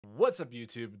What's up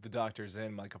YouTube? The Doctor's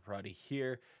in, Michael Parati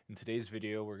here. In today's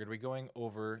video, we're going to be going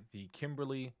over the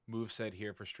Kimberly moveset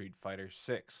here for Street Fighter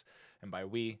 6. And by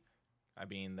we, I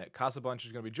mean that Casablanca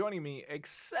is going to be joining me,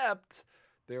 except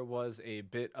there was a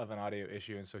bit of an audio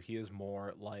issue, and so he is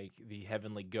more like the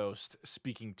heavenly ghost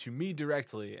speaking to me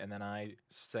directly, and then I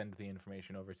send the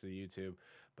information over to the YouTube.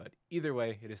 But either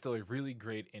way, it is still a really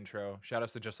great intro. Shout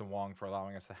outs to Justin Wong for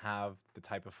allowing us to have the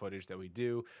type of footage that we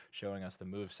do, showing us the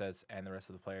movesets and the rest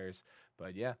of the players.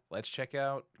 But yeah, let's check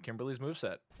out Kimberly's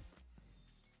moveset.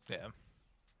 Yeah.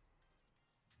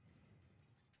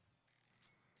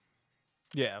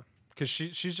 Yeah, because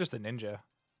she's just a ninja.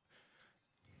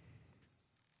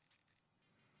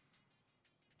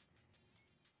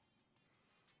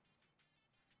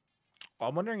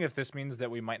 I'm wondering if this means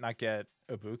that we might not get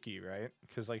Ibuki, right?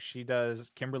 Because like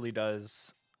Kimberly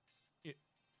does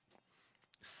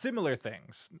similar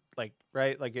things, like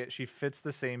right, like she fits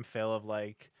the same fill of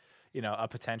like, a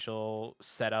potential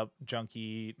setup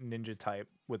junkie ninja type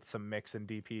with some mix and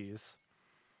DPs.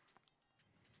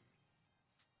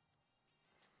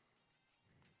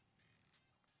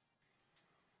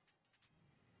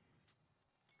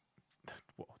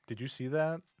 Whoa, did you see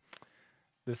that?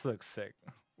 This looks sick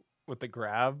with the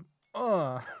grab.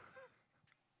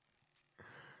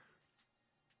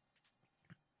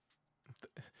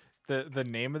 The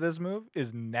name of this move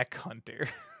is Neck Hunter.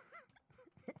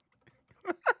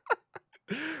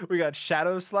 We got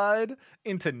Shadow Slide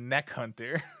into Neck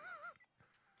Hunter.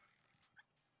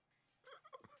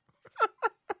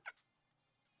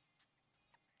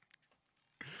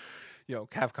 Yo,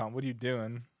 Capcom, what are you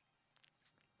doing?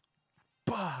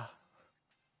 Bah.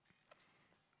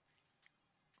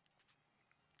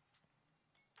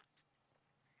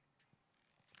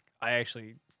 I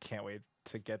actually can't wait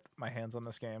to get my hands on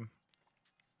this game.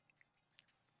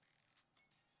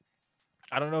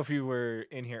 I don't know if you were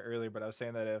in here earlier, but I was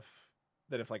saying that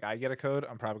if like I get a code,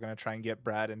 I'm probably gonna try and get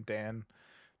Brad and Dan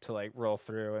to like roll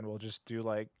through, and we'll just do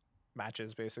like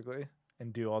matches basically,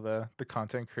 and do all the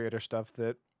content creator stuff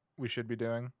that we should be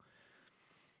doing.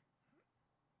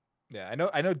 Yeah,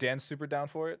 I know Dan's super down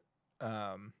for it.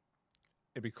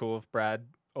 It'd be cool if Brad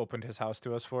opened his house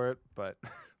to us for it, but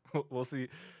we'll see.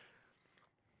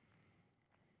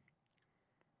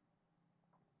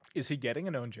 Is he getting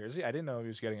an own jersey? I didn't know he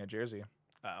was getting a jersey.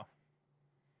 Oh.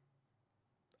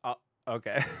 Oh,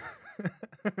 okay.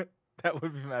 That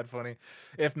would be mad funny.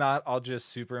 If not, I'll just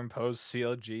superimpose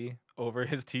CLG over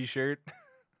his t-shirt.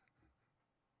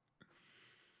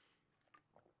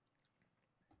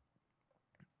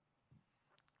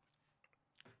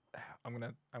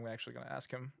 I'm actually gonna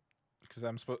ask him because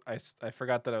I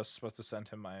forgot that I was supposed to send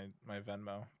him my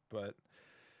Venmo, but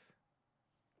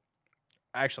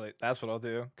actually that's what I'll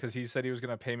do because he said he was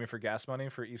gonna pay me for gas money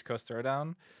for East Coast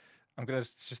Throwdown. I'm gonna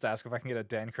just ask if I can get a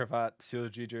Dan Cravat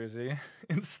CLG jersey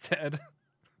instead.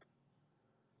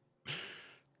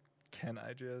 Can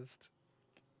I just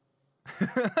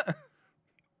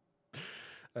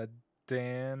a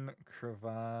Dan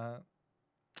Cravat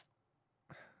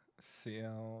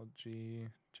CLG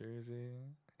jersey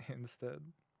instead?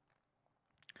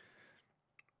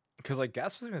 Because like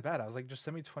gas wasn't even bad. I was like, just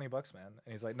send me $20, man.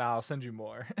 And he's like, nah, I'll send you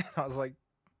more. And I was like,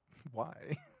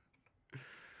 why?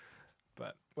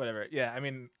 But whatever. Yeah, I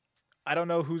mean, I don't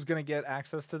know who's gonna get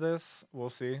access to this.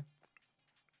 We'll see.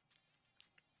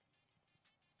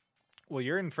 Well,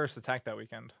 you're in first attack that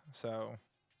weekend, so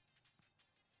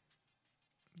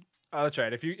oh, that's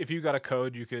right. If you got a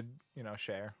code, you could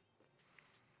share.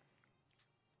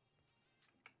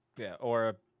 Yeah, or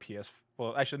a PS.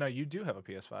 Well, actually, no, you do have a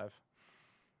PS5.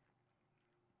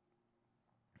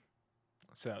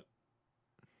 So,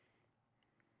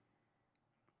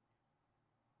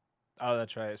 oh,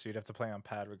 that's right. So you'd have to play on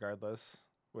pad regardless,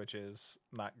 which is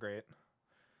not great.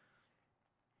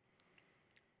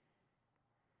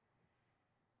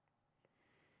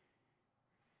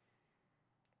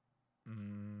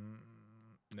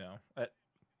 No.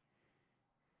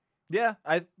 Yeah,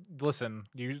 I listen.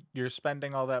 You're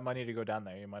spending all that money to go down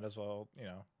there. You might as well,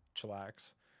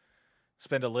 chillax.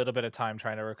 Spend a little bit of time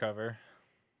trying to recover.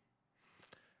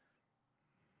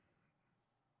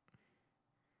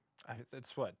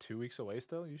 It's what, 2 weeks away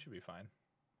still? You should be fine.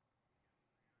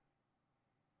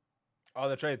 Oh,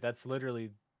 that's right. That's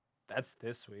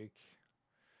this week.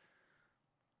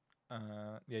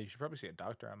 Yeah, you should probably see a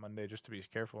doctor on Monday just to be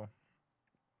careful.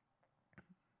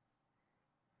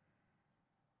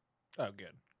 Oh,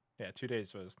 good. Yeah, 2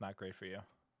 days was not great for you.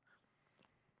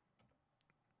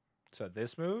 So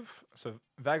this move, so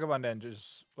Vagabond End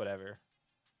is whatever.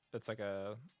 It's like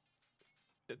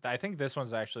I think this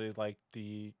one's actually like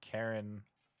the Karen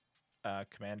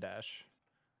command dash.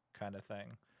 kind of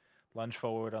thing. Lunge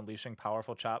forward, unleashing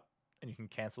powerful chop, and you can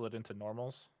cancel it into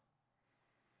normals.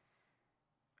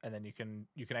 And then you can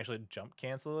actually jump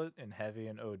cancel it in heavy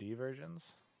and OD versions.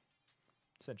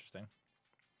 It's interesting.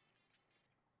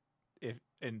 If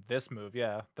in this move,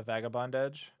 yeah, the Vagabond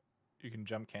Edge, you can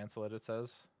jump cancel it, it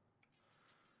says.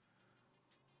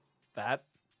 That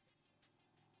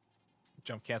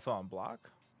jump cancel on block?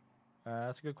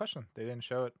 That's a good question. They didn't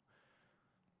show it.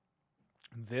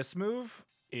 This move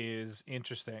is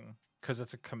interesting because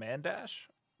it's a command dash,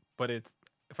 but it's,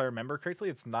 if I remember correctly,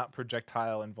 it's not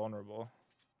projectile invulnerable.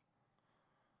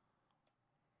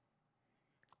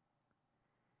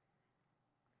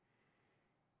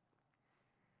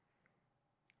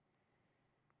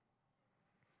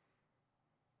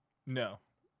 No.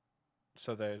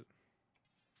 So they...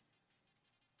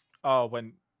 Oh,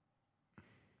 when...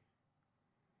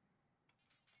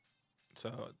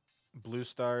 So blue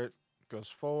start goes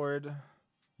forward,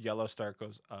 yellow start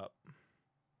goes up.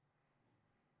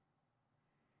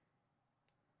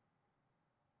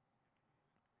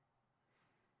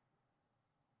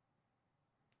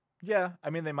 Yeah, I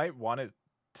mean, they might want it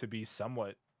to be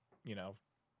somewhat, you know,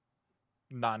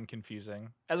 non-confusing.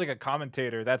 As like a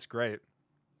commentator, that's great.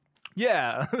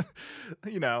 Yeah,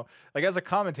 you know, like as a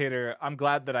commentator, I'm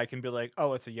glad that I can be like,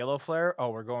 oh, it's a yellow flare.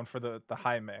 Oh, we're going for the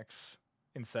high mix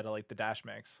instead of like the dash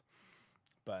mix.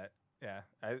 But yeah,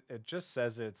 it just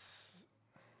says it's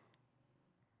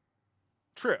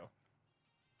true.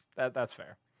 That's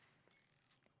fair.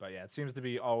 But yeah, it seems to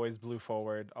be always blue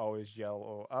forward, always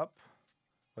yellow up.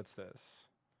 What's this?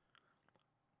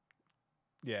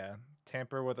 Yeah,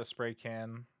 tamper with a spray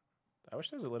can. I wish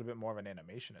there was a little bit more of an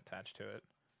animation attached to it.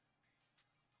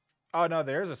 Oh no,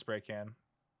 there is a spray can.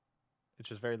 It's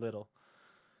just very little.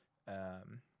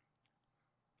 And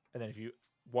then if you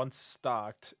once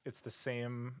stocked, it's the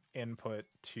same input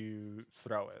to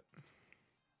throw it.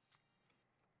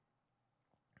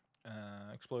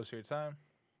 Explodes here time.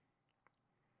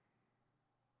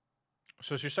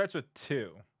 So she starts with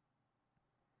 2.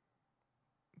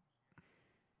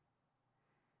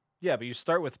 Yeah, but you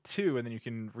start with 2 and then you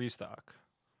can restock.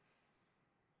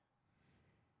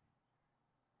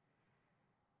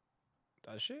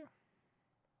 Does she?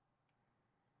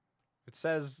 It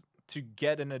says to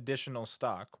get an additional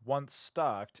stock. Once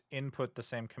stocked, input the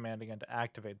same command again to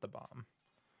activate the bomb.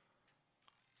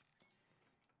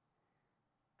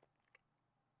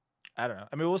 I don't know.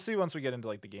 I mean, we'll see once we get into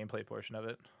like the gameplay portion of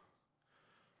it.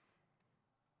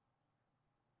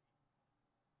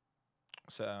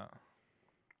 So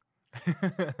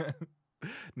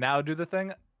now do the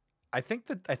thing. I think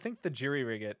the jury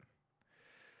rig it.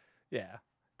 Yeah.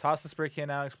 Toss the spray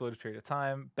can out, explode a period of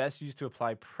time. Best used to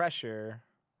apply pressure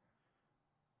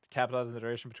to capitalize on the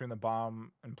duration between the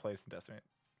bomb and place and decimate.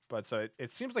 But so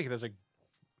it seems like there's a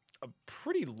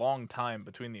pretty long time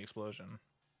between the explosion.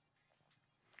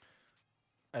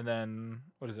 And then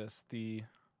what is this?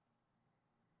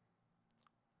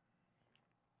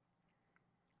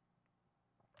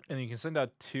 And you can send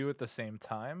out 2 at the same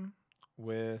time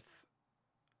with...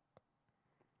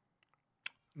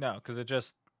 No, because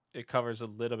it covers a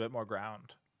little bit more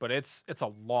ground. But it's a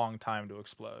long time to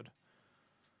explode.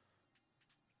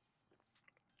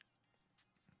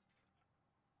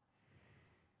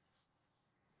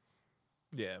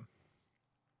 Yeah.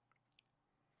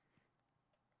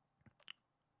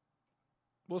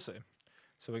 We'll see.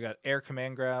 So we got air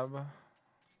command grab.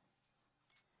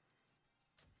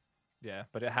 Yeah,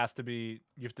 but it has to be,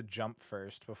 you have to jump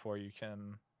first before you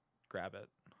can grab it.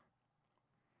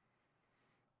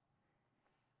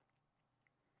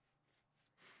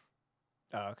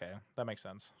 Oh, okay. That makes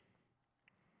sense.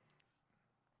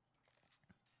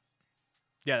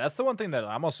 Yeah, that's the one thing that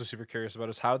I'm also super curious about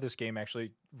is how this game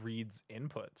actually reads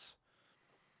inputs.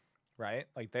 Right?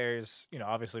 Like there's, you know,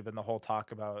 obviously been the whole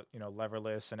talk about, you know,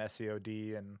 leverless and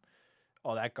SEOD and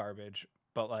all that garbage,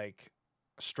 but like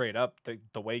straight up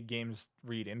the way games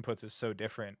read inputs is so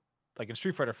different. Like in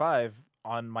Street Fighter 5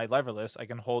 on my leverless, I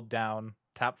can hold down,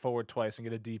 tap forward twice and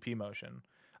get a DP motion.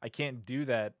 I can't do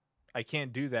that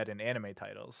in anime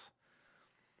titles.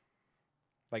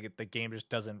 Like the game just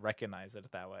doesn't recognize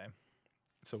it that way.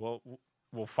 So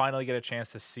we'll finally get a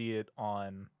chance to see it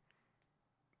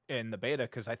in the beta,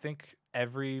 because I think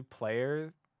every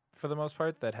player, for the most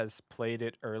part, that has played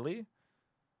it early,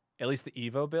 at least the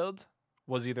Evo build,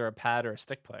 was either a pad or a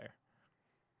stick player.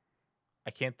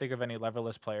 I can't think of any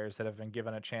leverless players that have been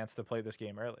given a chance to play this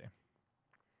game early.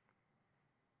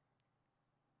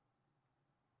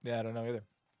 Yeah, I don't know either.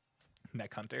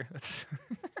 Neck Hunter. That's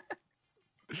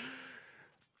and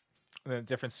then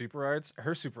different super arts.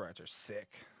 Her super arts are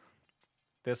sick.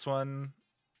 This one,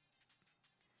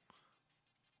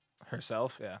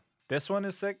 herself. Yeah. This one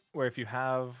is sick. Where if you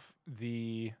have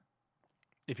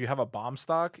a bomb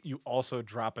stock, you also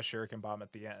drop a shuriken bomb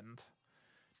at the end.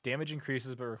 Damage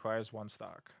increases but requires 1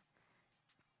 stock.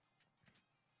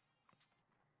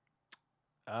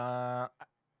 I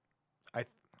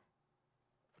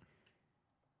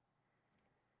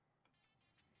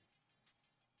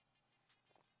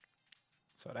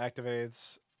so it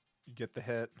activates. You get the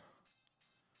hit.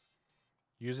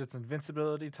 Use its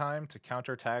invincibility time to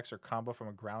counter attacks or combo from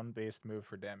a ground-based move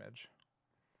for damage.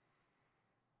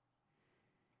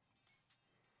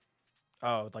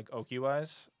 Oh, like Oki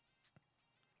wise.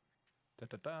 Da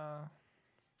da da.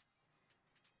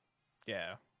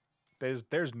 Yeah,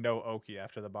 there's no Oki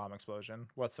after the bomb explosion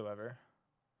whatsoever.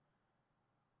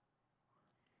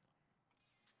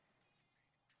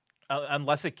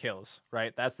 Unless it kills,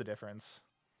 right? That's the difference.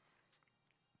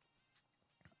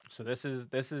 So this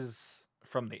is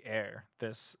from the air.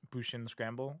 This Bushin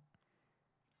Scramble.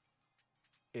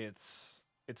 It's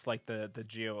like the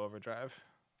Geo Overdrive.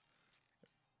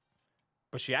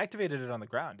 But she activated it on the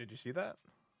ground. Did you see that?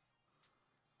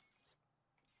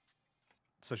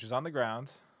 So she's on the ground.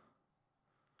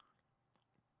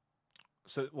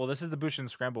 So, well, this is the Bushin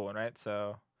Scramble one, right?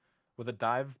 So, with a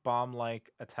dive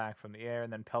bomb-like attack from the air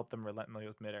and then pelt them relentlessly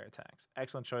with mid-air attacks.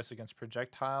 Excellent choice against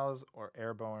projectiles or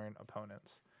airborne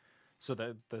opponents. So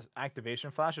the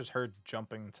activation flash is her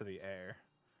jumping to the air.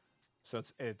 So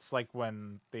it's like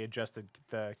when they adjusted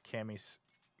the Cammy's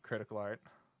critical art.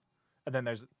 And then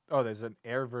there's an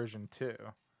air version too.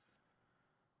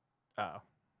 Oh.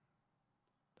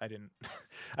 I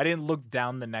didn't look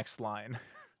down the next line.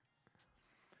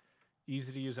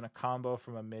 Easy to use in a combo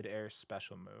from a mid-air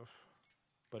special move.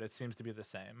 But it seems to be the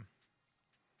same.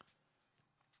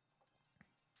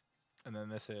 And then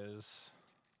this is...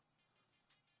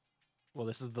 Well,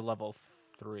 this is the level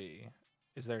 3.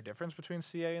 Is there a difference between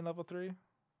CA and level 3?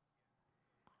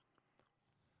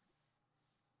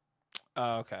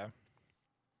 Oh, okay.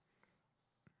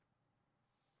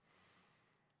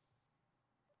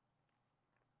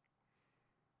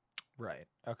 Right.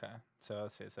 Okay. So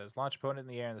let's see. It says launch opponent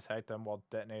in the air and attack them while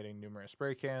detonating numerous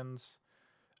spray cans.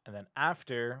 And then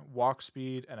after, walk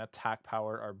speed and attack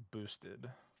power are boosted.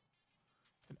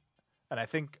 And I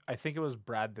think it was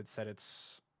Brad that said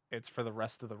it's for the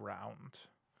rest of the round,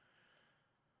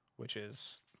 which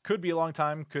is could be a long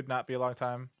time, could not be a long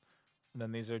time. And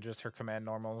then these are just her command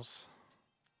normals.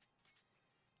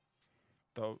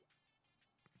 The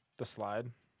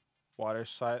slide, water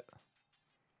slide.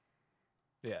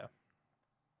 Yeah.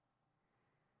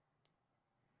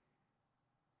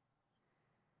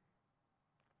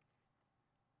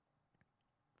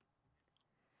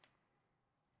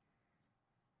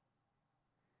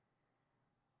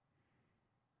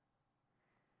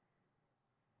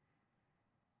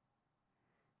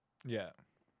 Yeah.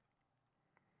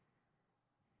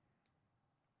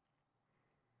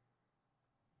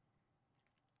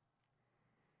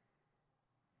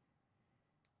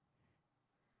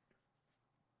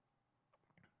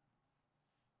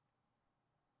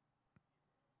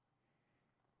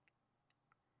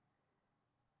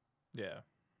 Yeah.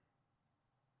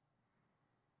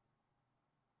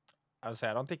 I would say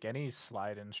I don't think any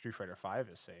slide in Street Fighter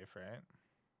V is safe, right?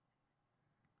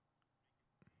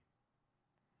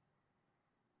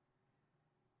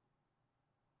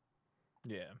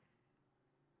 Yeah.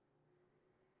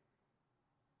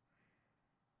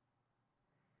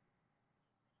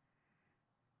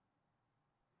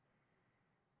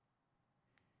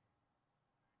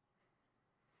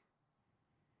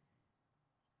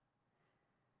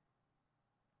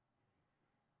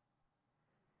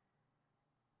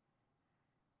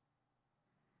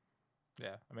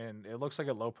 Yeah. I mean, it looks like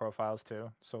it low profiles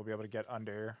too, so we'll be able to get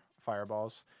under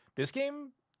fireballs. This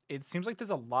game, it seems like there's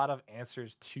a lot of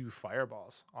answers to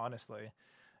fireballs, honestly.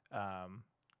 Um,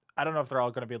 I don't know if they're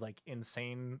all going to be like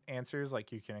insane answers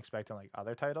like you can expect in like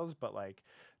other titles, but like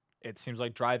it seems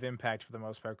like Drive Impact for the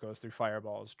most part goes through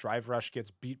fireballs. Drive Rush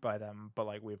gets beat by them, but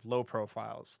like we have low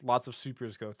profiles. Lots of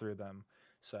supers go through them.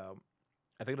 So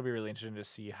I think it'll be really interesting to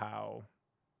see how,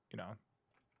 you know,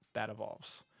 that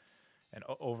evolves. And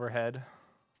overhead.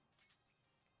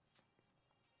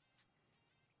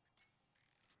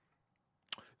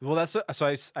 Well, so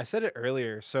I said it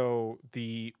earlier. So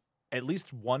the at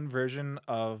least one version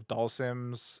of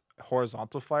Dhalsim's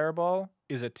horizontal fireball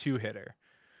is a 2-hitter.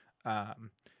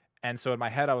 And so in my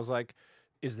head, I was like,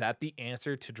 is that the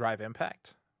answer to Drive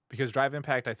Impact? Because Drive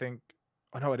Impact, I think,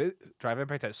 oh no, it is. Drive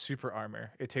Impact has super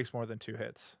armor. It takes more than 2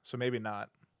 hits. So maybe not.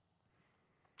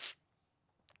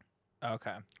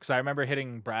 Okay. Because I remember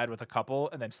hitting Brad with a couple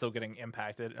and then still getting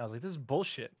impacted. And I was like, this is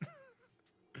bullshit.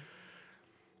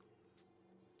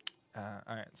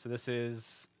 All right, so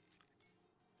it's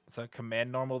a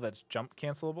command normal that's jump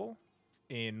cancelable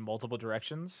in multiple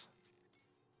directions.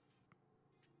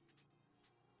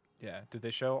 Yeah, did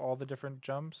they show all the different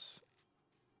jumps?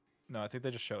 No, I think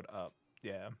they just showed up.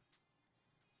 Yeah.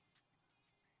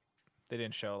 They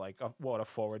didn't show like what a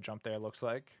forward jump there looks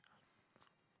like.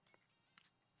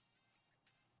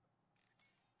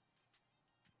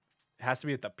 It has to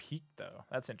be at the peak though.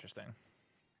 That's interesting.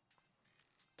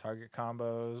 Target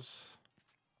combos.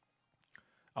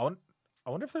 I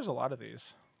wonder if there's a lot of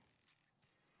these.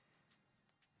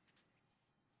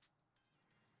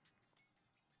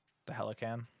 The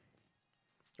Helican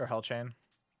or Hellchain.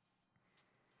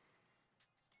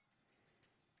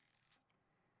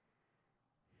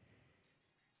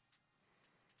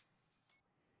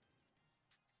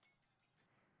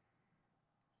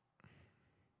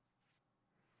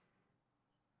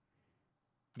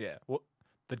 Yeah. Well,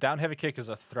 the down heavy kick is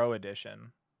a throw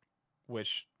edition,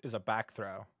 which is a back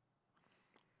throw.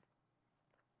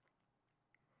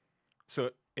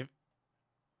 So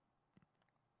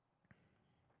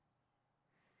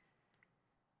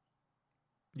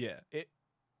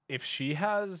if she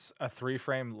has a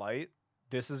 3-frame light,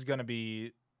 this is going to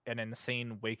be an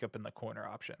insane wake up in the corner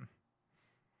option.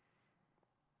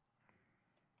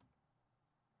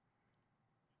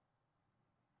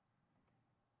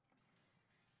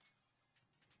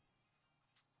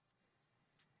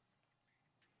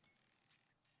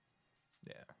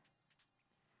 Yeah.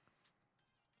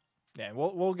 Yeah,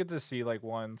 we'll get to see like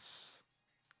once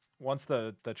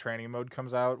the training mode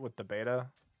comes out with the beta.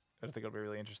 I think it'll be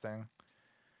really interesting.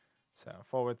 So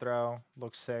forward throw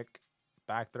looks sick,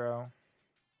 back throw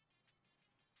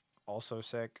also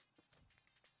sick,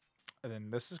 and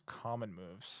then this is common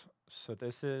moves. So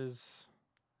these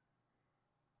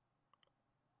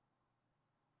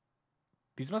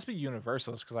must be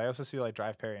universals because I also see like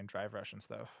drive parry and drive rush and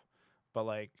stuff. But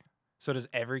like, so does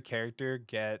every character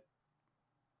get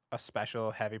a special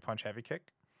heavy punch, heavy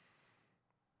kick?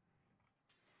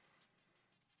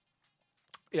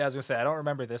 Yeah, I was gonna say I don't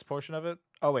remember this portion of it.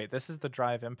 Oh wait, this is the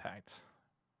drive impact.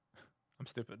 I'm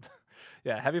stupid.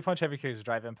 Yeah, heavy punch, heavy kick is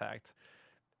drive impact.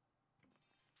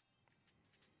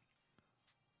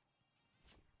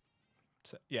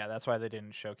 So, yeah, that's why they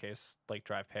didn't showcase like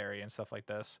drive parry and stuff like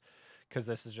this, because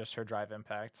this is just her drive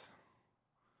impact.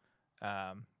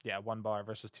 Yeah, 1 bar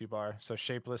versus 2 bar. So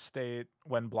shapeless state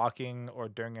when blocking or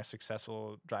during a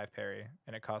successful drive parry,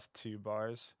 and it costs 2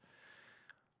 bars.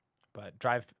 But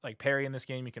drive like parry in this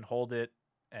game, you can hold it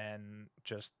and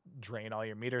just drain all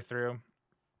your meter through,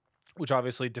 which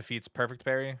obviously defeats perfect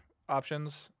parry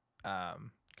options,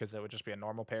 because it would just be a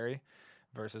normal parry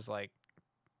versus like,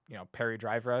 parry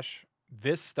drive rush.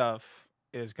 This stuff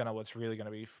is what's really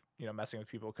gonna be messing with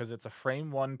people, because it's a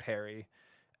frame 1 parry,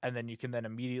 and then you can then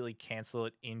immediately cancel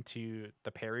it into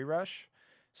the parry rush.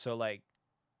 So like,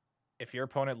 if your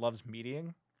opponent loves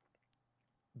meatying,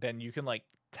 then you can like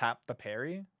tap the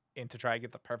parry in to try to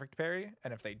get the perfect parry,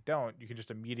 and if they don't, you can just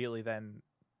immediately then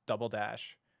double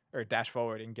dash or dash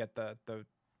forward and get the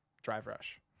drive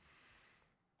rush.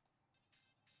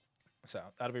 So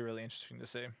that'll be really interesting to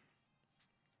see.